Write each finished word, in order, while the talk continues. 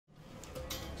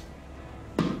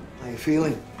you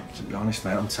feeling? To be honest,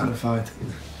 mate, I'm terrified.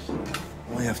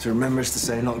 All you have to remember is to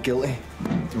say not guilty.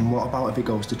 And what about if it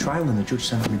goes to trial and the judge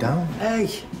sends me down? Hey,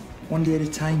 one day at a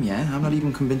time, yeah? I'm not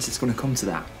even convinced it's going to come to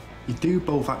that. You do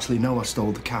both actually know I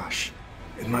stole the cash.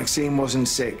 If Maxine wasn't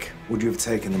sick, would you have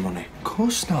taken the money? Of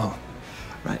course not.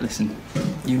 Right, listen.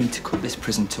 You need to cut this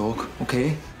prison talk,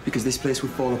 OK? Because this place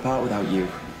would fall apart without you.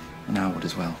 And I would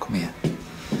as well. Come here.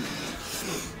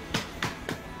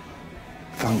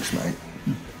 Thanks, mate.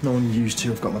 Knowing you two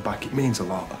have got my back, it means a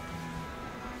lot.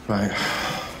 Right,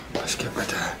 let's get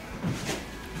ready.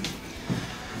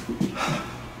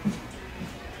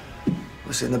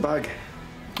 What's in the bag?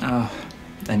 Oh,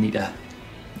 Anita.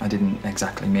 I didn't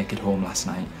exactly make it home last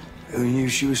night. Who knew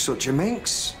she was such a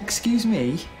minx? Excuse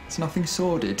me? It's nothing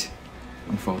sordid,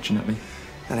 unfortunately.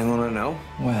 Anyone I know?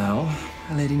 Well,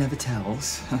 a lady never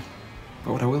tells.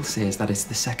 But what I will say is that it's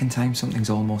the second time something's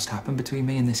almost happened between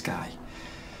me and this guy.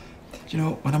 You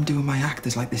know, when I'm doing my act,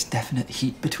 there's like this definite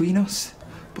heat between us.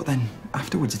 But then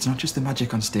afterwards, it's not just the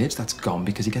magic on stage that's gone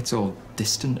because he gets all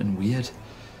distant and weird.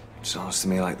 Sounds to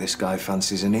me like this guy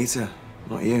fancies Anita,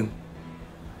 not you.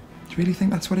 Do you really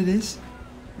think that's what it is?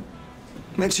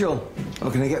 Mitchell,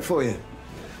 what can I get for you?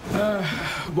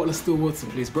 Bottle of still water,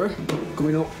 please, bro.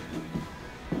 Coming up.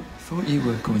 Thought you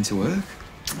were going to work.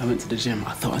 I went to the gym.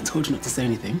 I thought I told you not to say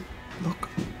anything. Look,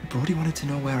 Brody wanted to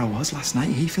know where I was last night.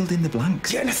 He filled in the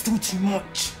blanks. Yeah, that's still too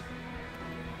much.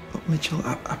 Look, Mitchell,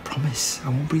 I promise I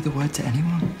won't breathe a word to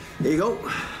anyone. Here you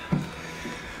go.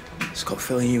 Scott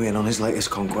filling you in on his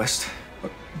latest conquest.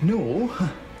 No.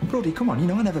 Brody, come on, you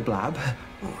know I never blab.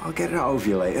 Well, I'll get it out of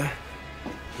you later.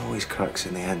 It always cracks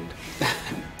in the end.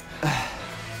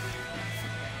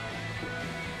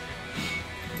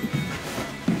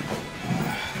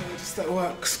 Just at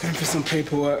work, just going for some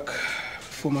paperwork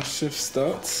before my shift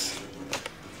starts.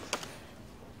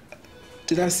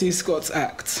 Did I see Scott's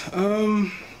act?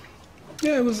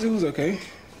 Yeah, it was okay.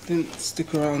 Didn't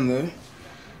stick around though.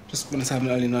 Just wanted to have an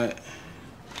early night.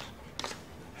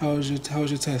 How was your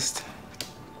test?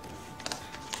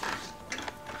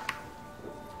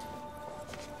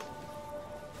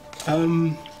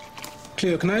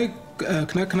 Cleo, can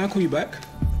I call you back?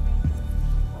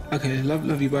 Okay,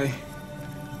 love you, bye.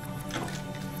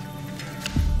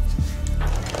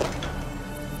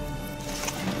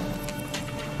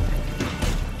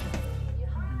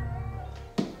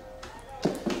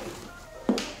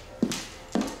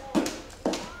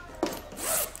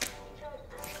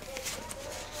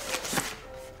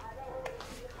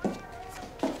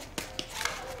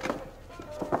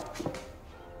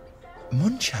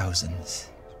 Munchausen's.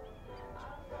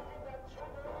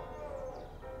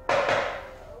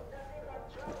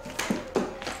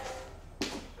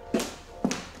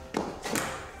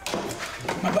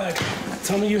 My bag.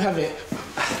 Tell me you have it.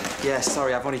 Yeah,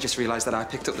 sorry, I've only just realised that I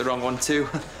picked up the wrong one too.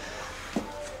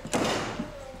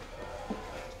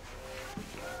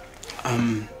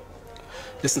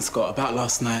 Listen, Scott, about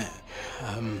last night,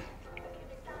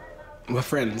 we're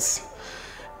friends,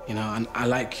 you know, and I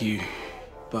like you,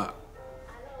 but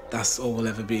that's all we'll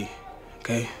ever be,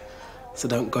 okay? So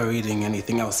don't go reading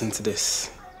anything else into this,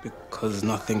 because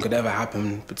nothing could ever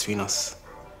happen between us,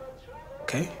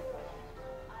 okay?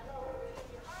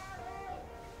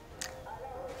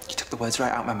 You took the words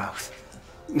right out of my mouth.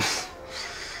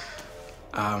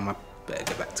 I better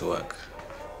get back to work.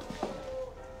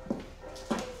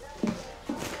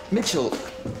 Mitchell,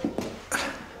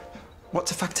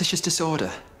 what's a factitious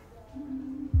disorder?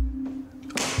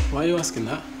 Why are you asking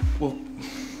that? Well,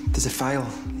 there's a file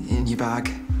in your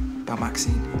bag about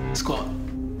Maxine. Scott,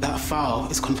 that file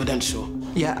is confidential.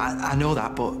 Yeah, I know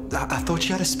that, but I thought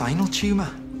she had a spinal tumour.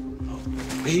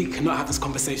 We cannot have this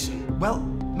conversation. Well,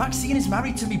 Maxine is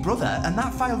married to me brother, and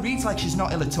that file reads like she's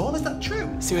not ill at all. Is that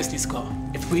true? Seriously, Scott,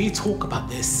 if we talk about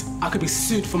this, I could be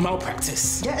sued for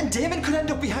malpractice. Yeah, and Damon could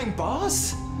end up behind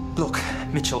bars. Look,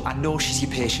 Mitchell, I know she's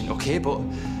your patient, OK? But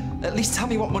at least tell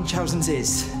me what Munchausen's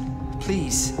is.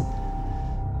 Please.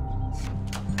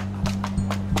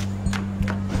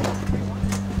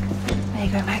 There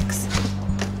you go, Max.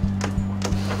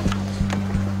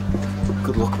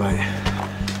 Good luck, mate.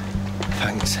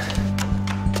 Thanks.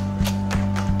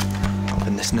 I've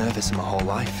been this nervous my whole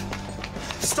life.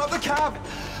 Stop the cab!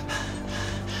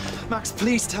 Max,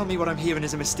 please tell me what I'm hearing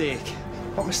is a mistake.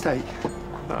 What mistake?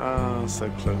 Ah, so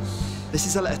close. This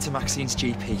is a letter to Maxine's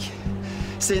GP,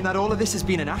 saying that all of this has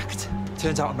been an act.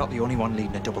 Turns out I'm not the only one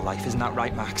leading a double life, isn't that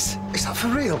right, Max? Is that for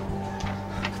real?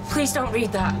 Please don't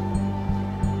read that.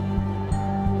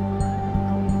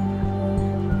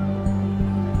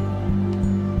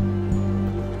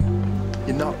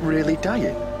 You're not really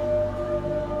dying?